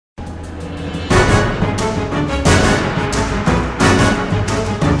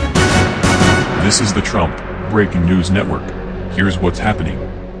This is the Trump Breaking News Network. Here's what's happening.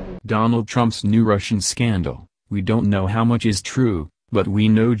 Donald Trump's new Russian scandal. We don't know how much is true, but we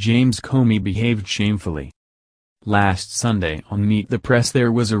know James Comey behaved shamefully. Last Sunday on Meet the Press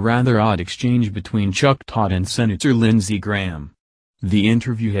there was a rather odd exchange between Chuck Todd and Senator Lindsey Graham. The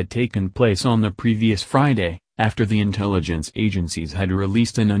interview had taken place on the previous Friday, after the intelligence agencies had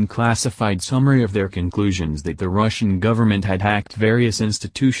released an unclassified summary of their conclusions that the Russian government had hacked various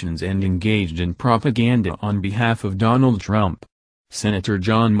institutions and engaged in propaganda on behalf of Donald Trump. Senator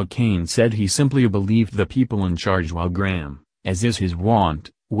John McCain said he simply believed the people in charge, while Graham, as is his wont,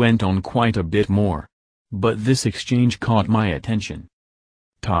 went on quite a bit more. But this exchange caught my attention.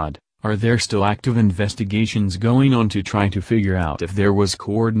 Todd, are there still active investigations going on to try to figure out if there was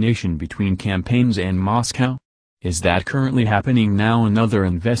coordination between campaigns and Moscow? Is that currently happening now in other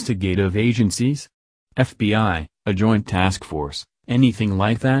investigative agencies? FBI, a joint task force, anything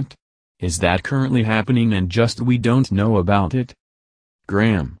like that? Is that currently happening and just we don't know about it?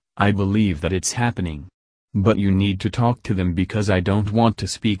 Graham, I believe that it's happening. But you need to talk to them because I don't want to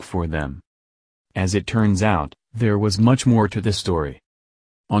speak for them. As it turns out, there was much more to the story.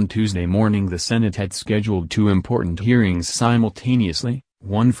 On Tuesday morning the Senate had scheduled two important hearings simultaneously,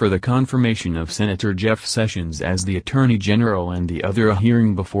 one for the confirmation of Senator Jeff Sessions as the Attorney General and the other a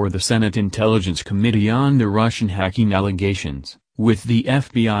hearing before the Senate Intelligence Committee on the Russian hacking allegations, with the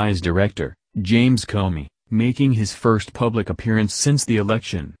FBI's director, James Comey, making his first public appearance since the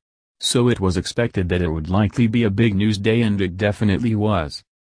election. So it was expected that it would likely be a big news day, and it definitely was.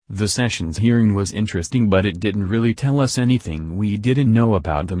 The Sessions hearing was interesting, but it didn't really tell us anything we didn't know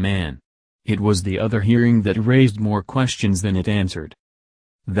about the man. It was the other hearing that raised more questions than it answered.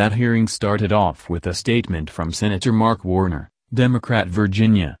 That hearing started off with a statement from Senator Mark Warner, Democrat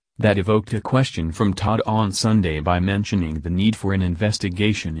Virginia, that evoked a question from Todd on Sunday by mentioning the need for an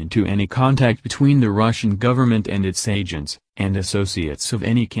investigation into any contact between the Russian government and its agents, and associates of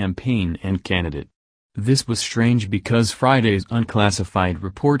any campaign and candidate. This was strange because Friday's unclassified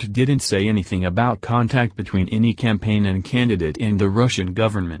report didn't say anything about contact between any campaign and candidate and the Russian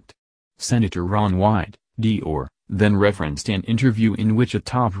government. Senator Ron Wyden, Dr., then referenced an interview in which a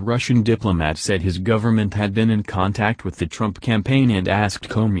top Russian diplomat said his government had been in contact with the Trump campaign and asked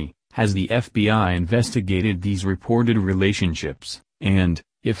Comey, has the FBI investigated these reported relationships, and,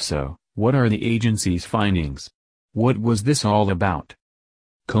 if so, what are the agency's findings? What was this all about?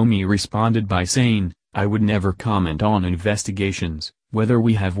 Comey responded by saying, I would never comment on investigations, whether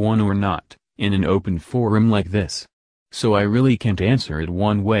we have one or not, in an open forum like this. So I really can't answer it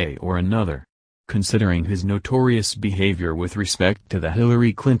one way or another. Considering his notorious behavior with respect to the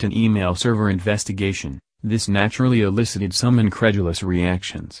Hillary Clinton email server investigation, this naturally elicited some incredulous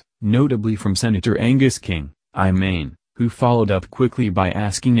reactions, notably from Senator Angus King, I Maine, who followed up quickly by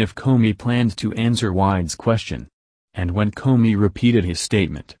asking if Comey planned to answer Wyden's question. And when Comey repeated his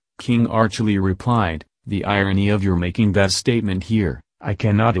statement, King archly replied, the irony of your making that statement here, I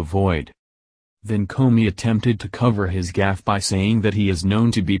cannot avoid. Then Comey attempted to cover his gaffe by saying that he is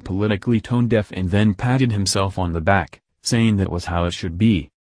known to be politically tone-deaf, and then patted himself on the back, saying that was how it should be.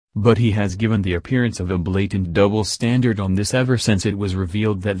 But he has given the appearance of a blatant double standard on this ever since it was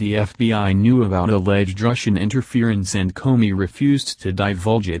revealed that the FBI knew about alleged Russian interference, and Comey refused to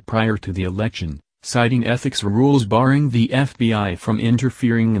divulge it prior to the election, citing ethics rules barring the FBI from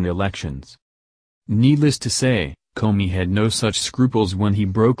interfering in elections. Needless to say, Comey had no such scruples when he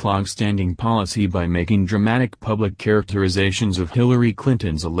broke long-standing policy by making dramatic public characterizations of Hillary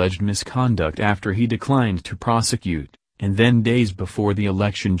Clinton's alleged misconduct after he declined to prosecute, and then days before the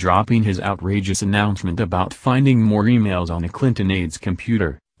election dropping his outrageous announcement about finding more emails on a Clinton aide's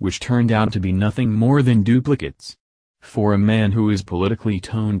computer, which turned out to be nothing more than duplicates. For a man who is politically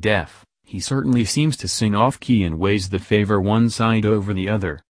tone-deaf, he certainly seems to sing off-key in ways that favor one side over the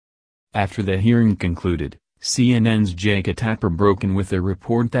other. After the hearing concluded, CNN's Jake Tapper broke in with a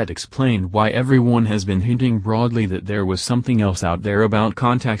report that explained why everyone has been hinting broadly that there was something else out there about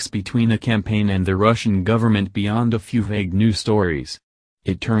contacts between a campaign and the Russian government beyond a few vague news stories.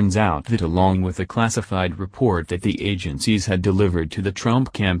 It turns out that along with a classified report that the agencies had delivered to the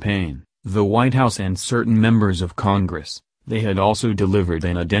Trump campaign, the White House and certain members of Congress, they had also delivered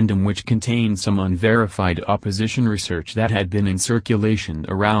an addendum which contained some unverified opposition research that had been in circulation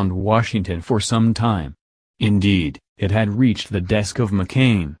around Washington for some time. Indeed, it had reached the desk of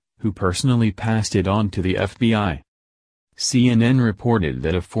McCain, who personally passed it on to the FBI. CNN reported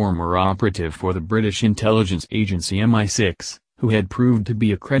that a former operative for the British intelligence agency MI6, who had proved to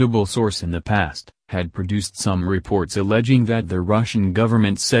be a credible source in the past, had produced some reports alleging that the Russian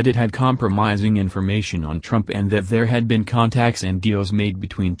government said it had compromising information on Trump and that there had been contacts and deals made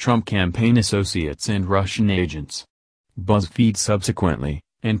between Trump campaign associates and Russian agents. BuzzFeed subsequently,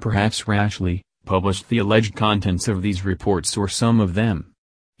 and perhaps rashly, published the alleged contents of these reports or some of them.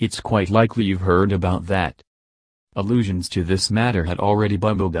 It's quite likely you've heard about that. Allusions to this matter had already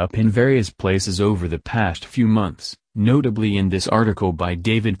bubbled up in various places over the past few months, notably in this article by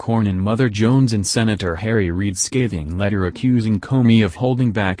David Corn in Mother Jones and Senator Harry Reid's scathing letter accusing Comey of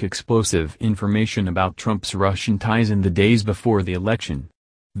holding back explosive information about Trump's Russian ties in the days before the election.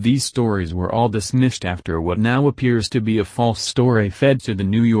 These stories were all dismissed after what now appears to be a false story fed to the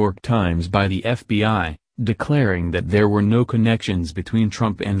New York Times by the FBI, declaring that there were no connections between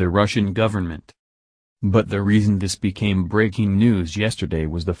Trump and the Russian government. But the reason this became breaking news yesterday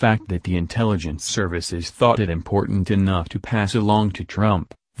was the fact that the intelligence services thought it important enough to pass along to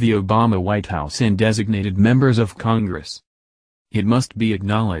Trump, the Obama White House and designated members of Congress. It must be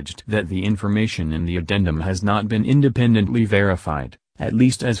acknowledged that the information in the addendum has not been independently verified, at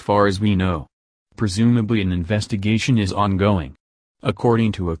least as far as we know. Presumably an investigation is ongoing.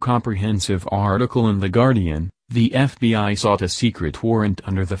 According to a comprehensive article in The Guardian, the FBI sought a secret warrant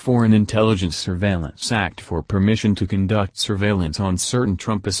under the Foreign Intelligence Surveillance Act for permission to conduct surveillance on certain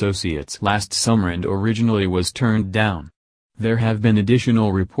Trump associates last summer and originally was turned down. There have been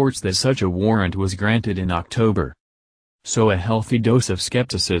additional reports that such a warrant was granted in October. So a healthy dose of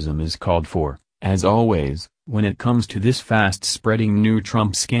skepticism is called for, as always, when it comes to this fast-spreading new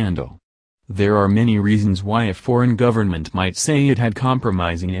Trump scandal. There are many reasons why a foreign government might say it had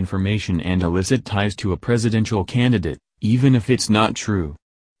compromising information and illicit ties to a presidential candidate, even if it's not true.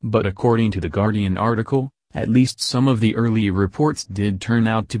 But according to the Guardian article, at least some of the early reports did turn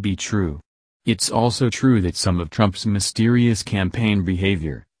out to be true. It's also true that some of Trump's mysterious campaign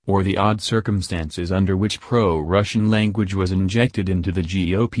behavior, or the odd circumstances under which pro-Russian language was injected into the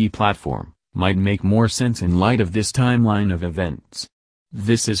GOP platform, might make more sense in light of this timeline of events.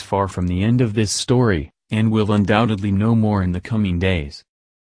 This is far from the end of this story, and we'll undoubtedly know more in the coming days.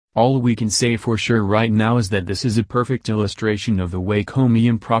 All we can say for sure right now is that this is a perfect illustration of the way Comey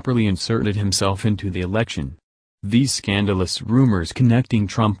improperly inserted himself into the election. These scandalous rumors connecting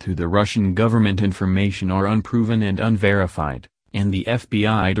Trump to the Russian government information are unproven and unverified, and the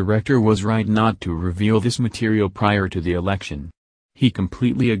FBI director was right not to reveal this material prior to the election. He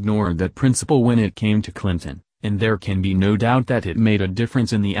completely ignored that principle when it came to Clinton, and there can be no doubt that it made a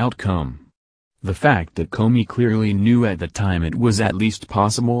difference in the outcome. The fact that Comey clearly knew at the time it was at least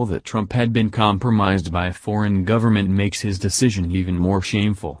possible that Trump had been compromised by a foreign government makes his decision even more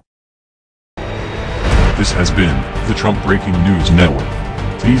shameful. This has been the Trump Breaking News Network.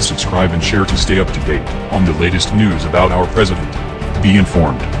 Please subscribe and share to stay up to date on the latest news about our president. Be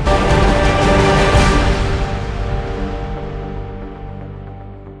informed.